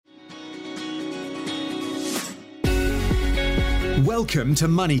Welcome to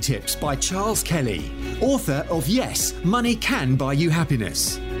Money Tips by Charles Kelly, author of Yes, Money Can Buy You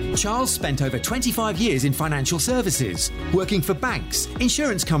Happiness. Charles spent over 25 years in financial services, working for banks,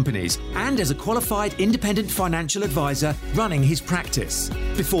 insurance companies, and as a qualified independent financial advisor running his practice,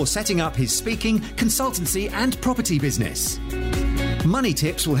 before setting up his speaking, consultancy, and property business. Money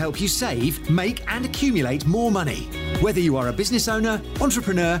Tips will help you save, make, and accumulate more money, whether you are a business owner,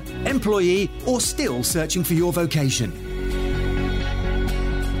 entrepreneur, employee, or still searching for your vocation.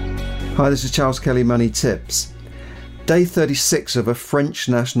 Hi, this is Charles Kelly, Money Tips. Day 36 of a French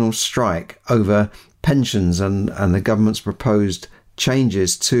national strike over pensions and the government's proposed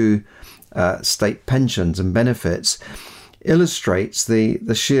changes to state pensions and benefits illustrates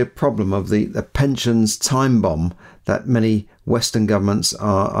the sheer problem of the pensions time bomb that many Western governments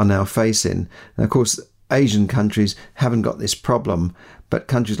are now facing. And of course, Asian countries haven't got this problem, but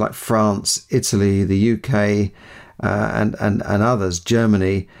countries like France, Italy, the UK, and others,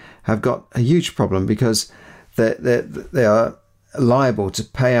 Germany, have got a huge problem because they are liable to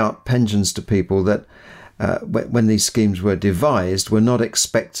pay out pensions to people that, when these schemes were devised, were not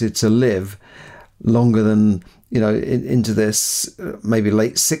expected to live longer than, into their maybe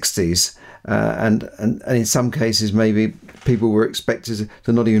late 60s. And in some cases, maybe people were expected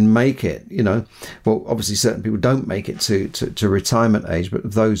to not even make it, Well, obviously, certain people don't make it to retirement age,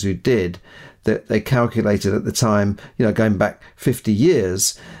 but those who did, that they calculated at the time, going back 50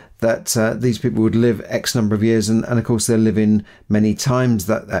 years, that these people would live X number of years, and of course they're living many times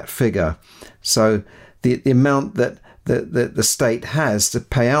that figure. So the amount that the state has to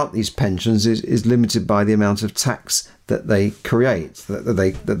pay out these pensions is limited by the amount of tax that they create,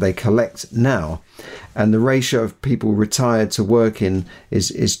 that they collect now, and the ratio of people retired to working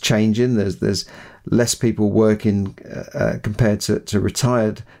is changing. There's less people working compared to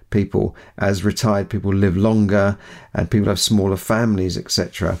retired people, as retired people live longer and people have smaller families,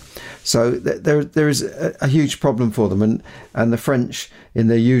 etc. So there is a huge problem for them, and the French, in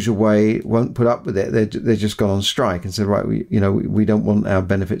their usual way, won't put up with it. They're just gone on strike and said, right, we don't want our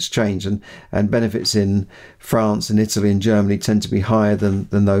benefits changed, and benefits in France and Italy and Germany tend to be higher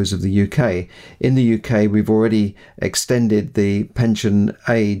than those of the UK. In the UK, we've already extended the pension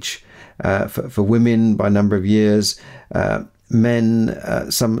age for women by a number of years. Men,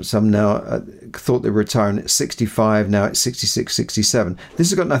 some now thought they were retiring at 65, now it's 66, 67. This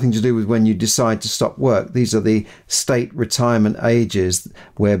has got nothing to do with when you decide to stop work. These are the state retirement ages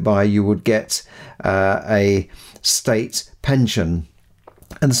whereby you would get a state pension.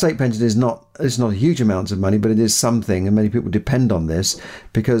 And the state pension is not a huge amount of money, but it is something, and many people depend on this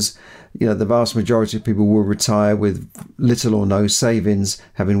because the vast majority of people will retire with little or no savings,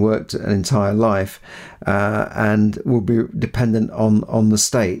 having worked an entire life, and will be dependent on the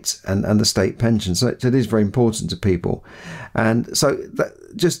state and the state pension. So it is very important to people, and so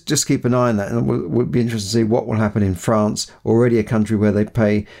just keep an eye on that. And we'll be interested to see what will happen in France, already a country where they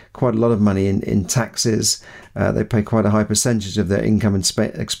pay quite a lot of money in taxes. They pay quite a high percentage of their income and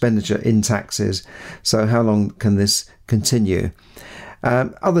expenditure in taxes. So how long can this continue?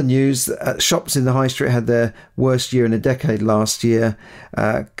 Other news, shops in the high street had their worst year in a decade last year.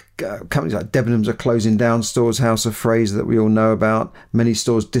 Companies like Debenhams are closing down stores. House of Fraser, that we all know about. Many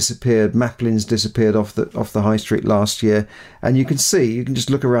stores disappeared. Maplin's disappeared off the high street last year. And you can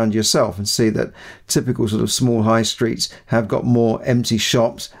just look around yourself and see that typical sort of small high streets have got more empty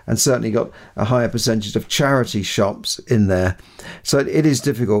shops, and certainly got a higher percentage of charity shops in there. So it is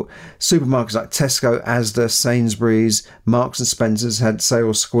difficult. Supermarkets like Tesco, Asda, Sainsbury's, Marks and Spencer's had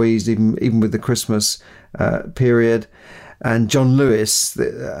sales squeezed even with the Christmas period. And John Lewis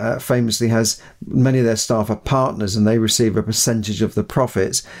famously has many of their staff are partners, and they receive a percentage of the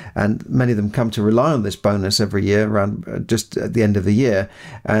profits, and many of them come to rely on this bonus every year around just at the end of the year.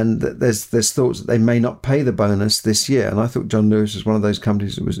 And there's thoughts that they may not pay the bonus this year. And I thought John Lewis was one of those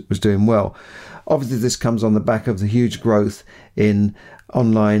companies that was doing well. Obviously, this comes on the back of the huge growth in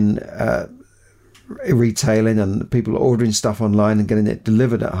online retailing and people ordering stuff online and getting it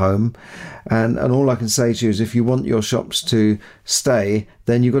delivered at home, and all I can say to you is, if you want your shops to stay,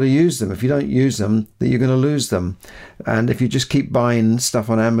 then you've got to use them. If you don't use them, then you're going to lose them. And if you just keep buying stuff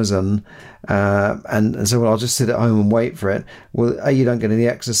on Amazon and say, well, I'll just sit at home and wait for it, well, you don't get any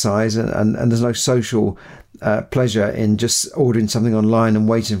exercise, and there's no social pleasure in just ordering something online and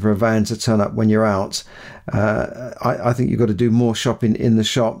waiting for a van to turn up when you're out. I think you've got to do more shopping in the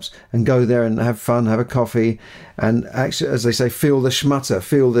shops and go there and have fun, have a coffee, and actually, as they say, feel the schmutter,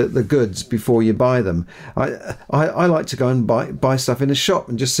 feel the goods before you buy them. I like to go and buy stuff in a shop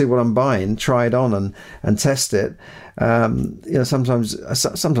and just see what I'm buying, try it on and test it. Sometimes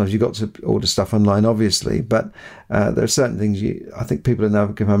you've got to order stuff online, obviously, but there are certain things I think people are now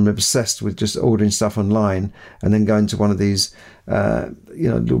becoming obsessed with just ordering stuff online and then going to one of these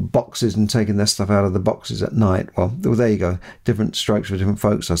little boxes and taking their stuff out of the boxes at night. Well, there you go. Different strokes for different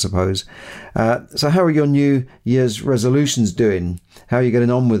folks, I suppose. So how are your New Year's resolutions doing? How are you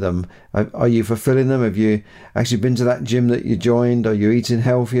getting on with them? Are you fulfilling them? Have you actually been to that gym that you joined? Are you eating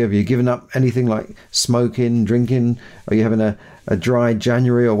healthy? Have you given up anything like smoking, drinking? Are you having a dry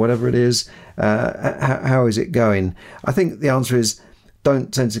January or whatever it is? How is it going? I think the answer is,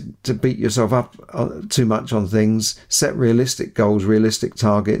 don't tend to beat yourself up too much on things. Set realistic goals, realistic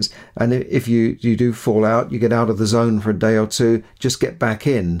targets. And if you do fall out, you get out of the zone for a day or two, just get back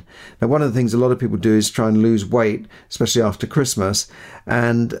in. Now, one of the things a lot of people do is try and lose weight, especially after Christmas.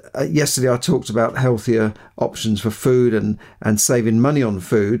 And yesterday I talked about healthier options for food and saving money on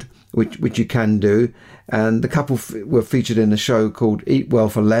food, which you can do. And the couple were featured in a show called Eat Well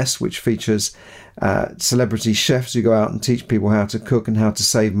for Less, which features celebrity chefs who go out and teach people how to cook and how to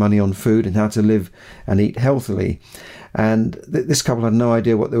save money on food and how to live and eat healthily. And this couple had no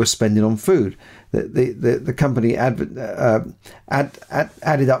idea what they were spending on food. The company added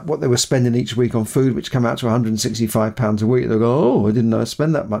up what they were spending each week on food, which came out to £165 a week. They go, I didn't know I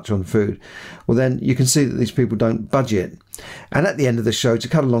spend that much on food. Well, then you can see that these people don't budget. And at the end of the show, to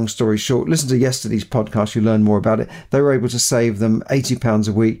cut a long story short, listen to yesterday's podcast, you learn more about it. They were able to save them £80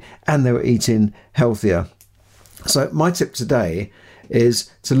 a week and they were eating healthier. So my tip today is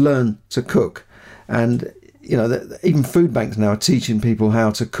to learn to cook. And even food banks now are teaching people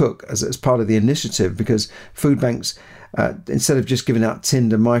how to cook as part of the initiative, because food banks, instead of just giving out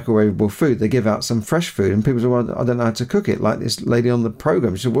tinned and microwavable food, they give out some fresh food. And people say, well, I don't know how to cook it. Like this lady on the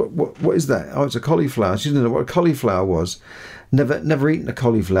program, she said, what is that? Oh, it's a cauliflower. She didn't know what a cauliflower was. Never eaten a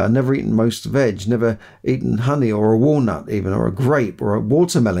cauliflower, never eaten most veg, never eaten honey or a walnut even, or a grape or a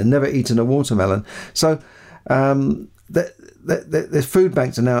watermelon, never eaten a watermelon. So the food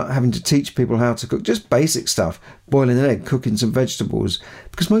banks are now having to teach people how to cook just basic stuff, boiling an egg, cooking some vegetables,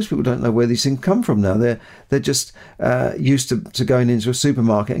 because most people don't know where these things come from now. They're just used to going into a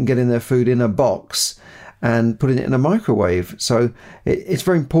supermarket and getting their food in a box and putting it in a microwave. So it's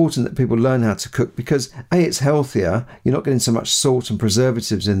very important that people learn how to cook, because it's healthier. You're not getting so much salt and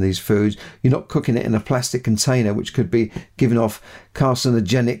preservatives in these foods. You're not cooking it in a plastic container, which could be giving off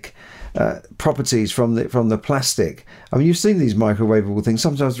carcinogenic properties from the plastic. I mean, you've seen these microwavable things.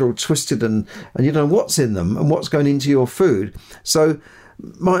 Sometimes they're all twisted and you don't know what's in them and what's going into your food. So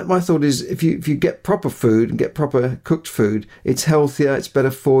my thought is, if you get proper food and get proper cooked food, it's healthier, it's better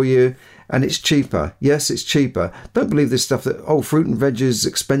for you, and it's cheaper. Yes, it's cheaper. Don't believe this stuff that, fruit and veg is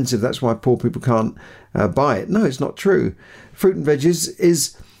expensive, that's why poor people can't buy it. No, it's not true. Fruit and veg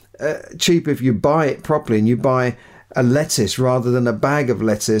is cheap if you buy it properly, and you buy a lettuce rather than a bag of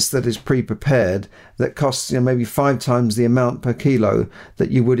lettuce that is pre-prepared, that costs maybe 5 times the amount per kilo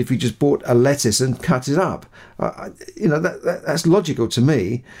that you would if you just bought a lettuce and cut it up. That's logical to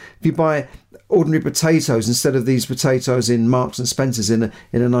me. If you buy ordinary potatoes instead of these potatoes in Marks and Spencer's in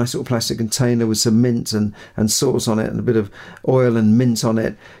a nice little plastic container with some mint and sauce on it and a bit of oil and mint on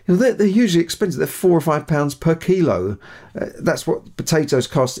it, they're usually expensive. They're £4 or £5 per kilo. That's what potatoes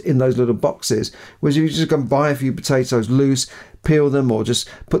cost in those little boxes. Whereas if you just go and buy a few potatoes loose, peel them, or just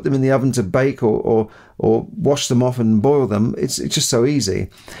put them in the oven to bake, or wash them off and boil them, it's just so easy.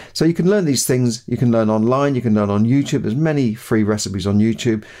 So you can learn these things. You can learn online, you can learn on YouTube. There's many free recipes on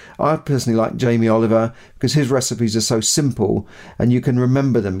YouTube. I personally like Jamie Oliver because his recipes are so simple and you can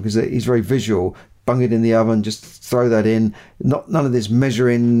remember them because he's very visual. Bung it in the oven, just throw that in. None of this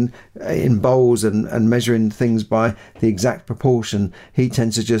measuring in bowls and measuring things by the exact proportion. He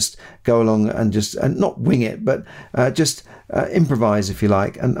tends to just go along and not wing it, but just improvise, if you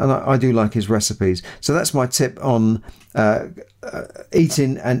like. And I do like his recipes. So that's my tip on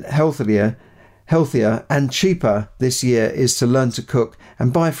eating and healthier and cheaper this year, is to learn to cook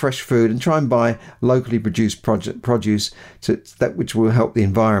and buy fresh food and try and buy locally produced produce which will help the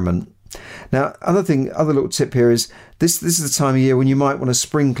environment. Now, other little tip here is this is the time of year when you might want to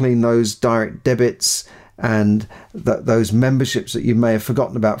spring clean those direct debits and those memberships that you may have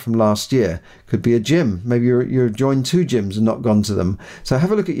forgotten about from last year. Could be a gym. Maybe you've joined 2 gyms and not gone to them. So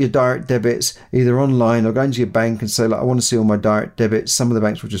have a look at your direct debits either online or go into your bank and say, I want to see all my direct debits. Some of the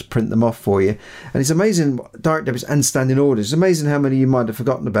banks will just print them off for you. And it's amazing, direct debits and standing orders. It's amazing how many you might have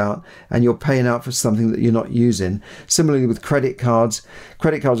forgotten about and you're paying out for something that you're not using. Similarly with credit cards.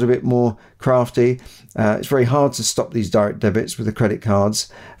 Credit cards are a bit more crafty. It's very hard to stop these direct debits with the credit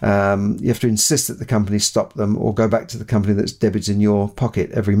cards. You have to insist that the company stop them or go back to the company that's debiting your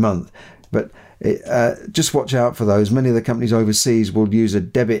pocket every month. But just watch out for those. Many of the companies overseas will use a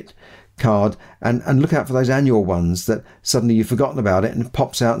debit card and look out for those annual ones that suddenly you've forgotten about it and it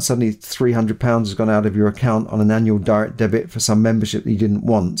pops out and suddenly £300 has gone out of your account on an annual direct debit for some membership that you didn't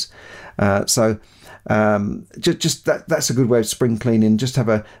want. So just that's a good way of spring cleaning. Just have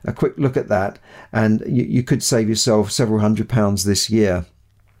a quick look at that and you could save yourself several £100s this year.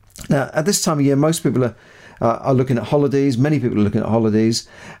 Now at this time of year most people are looking at holidays. Many people are looking at holidays,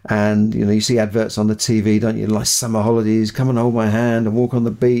 and you see adverts on the TV, don't you? Like summer holidays, come and hold my hand and walk on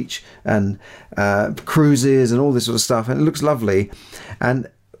the beach, and cruises and all this sort of stuff, and it looks lovely. And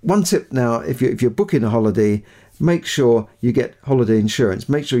one tip now, if you're booking a holiday, make sure you get holiday insurance.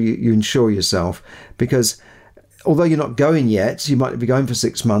 Make sure you insure yourself, because although you're not going yet, you might be going for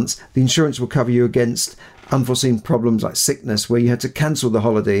 6 months. The insurance will cover you against unforeseen problems like sickness, where you had to cancel the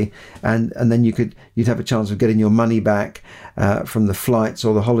holiday, and then you'd have a chance of getting your money back from the flights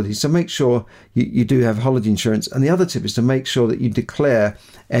or the holidays. So make sure you do have holiday insurance. And the other tip is to make sure that you declare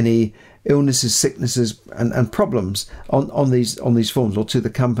any illnesses, sicknesses, and problems on these forms or to the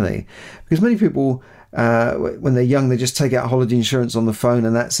company, because many people, when they're young, they just take out holiday insurance on the phone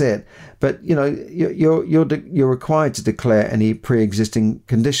and that's it. But you're required to declare any pre-existing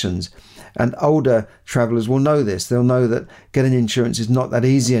conditions. And older travellers will know this. They'll know that getting insurance is not that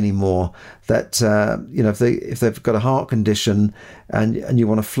easy anymore. That if they've got a heart condition and you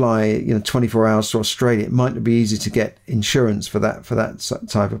want to fly 24 hours to Australia, it might not be easy to get insurance for that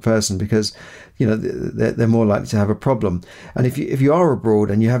type of person, because they're more likely to have a problem. And if you are abroad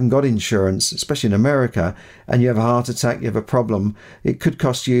and you haven't got insurance, especially in America, and you have a heart attack, you have a problem, it could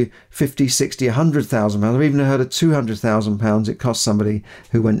cost you 50, 60, 100,000 pounds. I've even heard of 200,000 pounds it cost somebody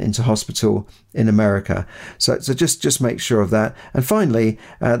who went into hospital in America. So just make sure of that. And finally,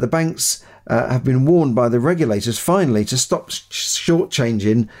 the banks have been warned by the regulators finally to stop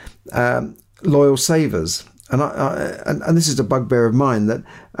shortchanging loyal savers. And this is a bugbear of mine, that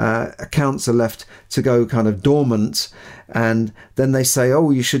accounts are left to go kind of dormant, and then they say,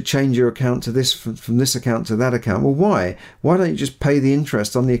 oh, you should change your account to this, from this account to that account. Well, why? Why don't you just pay the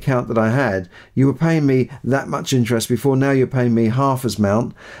interest on the account that I had? You were paying me that much interest before, now you're paying me half as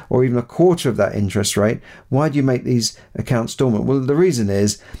amount or even a quarter of that interest rate. Why do you make these accounts dormant? Well, the reason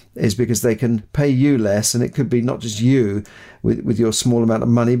is because they can pay you less, and it could be not just you with your small amount of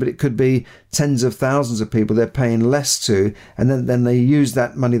money, but it could be tens of thousands of people they're paying less to, and then they use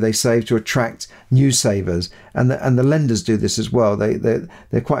that money they save to attract new savers. And the lenders do this as well.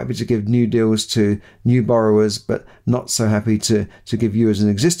 They're quite happy to give new deals to new borrowers, but not so happy to give you as an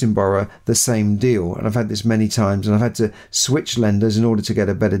existing borrower the same deal. And I've had this many times, and I've had to switch lenders in order to get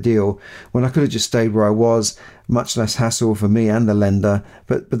a better deal when I could have just stayed where I was. Much less hassle for me and the lender,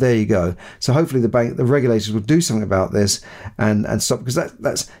 but there you go. So hopefully the regulators will do something about this and stop, because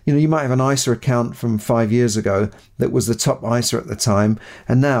that's you might have an ISA account from 5 years ago that was the top ISA at the time,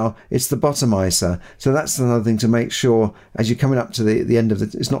 and now it's the bottom ISA. So that's another thing to make sure as you're coming up to the end of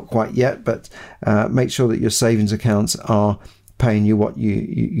it's not quite yet, but make sure that your savings accounts are paying you what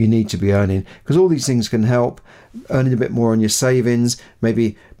you need to be earning, because all these things can help. Earning a bit more on your savings,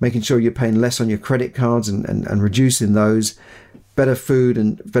 maybe making sure you're paying less on your credit cards and reducing those, better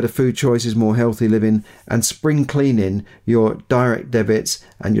food choices, more healthy living, and spring cleaning your direct debits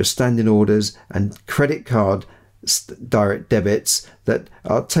and your standing orders and credit card direct debits that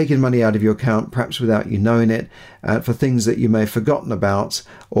are taking money out of your account, perhaps without you knowing it, for things that you may have forgotten about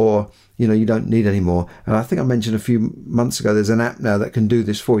or you don't need anymore. And I think I mentioned a few months ago, there's an app now that can do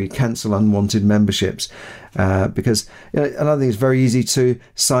this for you, cancel unwanted memberships, because another thing, it's very easy to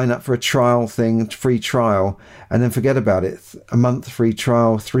sign up for a trial thing, free trial, and then forget about it. A month free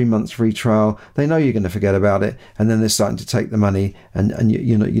trial, 3 months free trial, they know you're going to forget about it, and then they're starting to take the money, and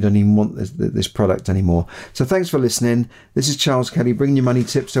you don't even want this product anymore. So thanks for listening. This is Charles Kelly bringing you money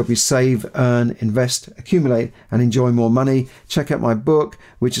tips to help you save, earn, invest, accumulate and enjoy more money. Check out my book,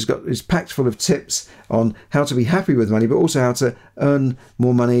 which is packed full of tips on how to be happy with money, but also how to earn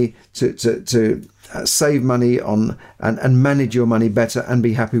more money, to save money on and manage your money better and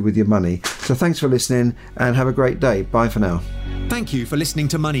be happy with your money. So thanks for listening and have a great day. Bye for now. Thank you for listening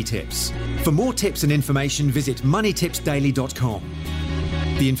to Money Tips. For more tips and information, visit moneytipsdaily.com.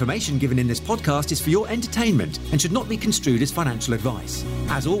 The information given in this podcast is for your entertainment and should not be construed as financial advice.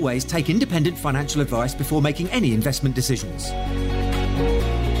 As always, take independent financial advice before making any investment decisions.